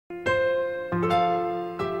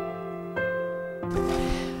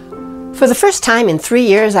For the first time in 3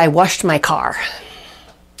 years, I washed my car.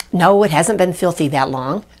 No, it hasn't been filthy that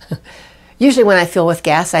long. Usually when I fill with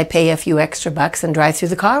gas, I pay a few extra bucks and drive through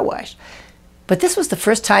the car wash. But this was the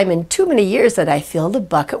first time in too many years that I filled a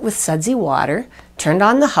bucket with sudsy water, turned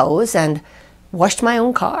on the hose, and washed my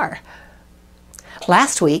own car.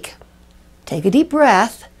 Last week, take a deep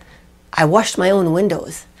breath, I washed my own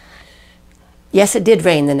windows. Yes, it did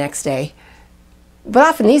rain the next day. But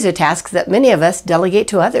often these are tasks that many of us delegate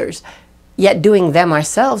to others, yet doing them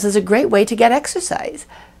ourselves is a great way to get exercise.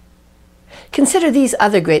 Consider these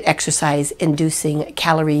other great exercise-inducing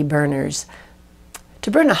calorie burners. To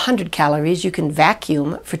burn 100 calories, you can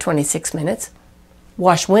vacuum for 26 minutes,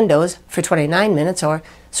 wash windows for 29 minutes, or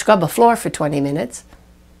scrub a floor for 20 minutes.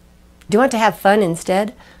 Do you want to have fun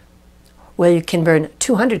instead? Well, you can burn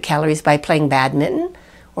 200 calories by playing badminton,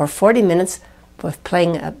 or 40 minutes with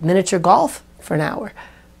playing miniature golf for an hour.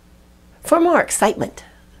 For more excitement,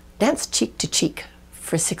 dance cheek to cheek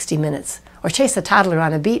for 60 minutes, or chase a toddler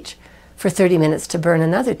on a beach for 30 minutes to burn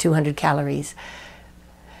another 200 calories.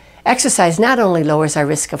 Exercise not only lowers our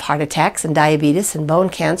risk of heart attacks and diabetes and bone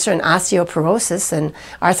cancer and osteoporosis and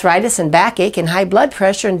arthritis and backache and high blood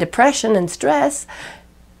pressure and depression and stress,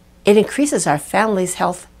 it increases our family's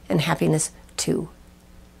health and happiness too.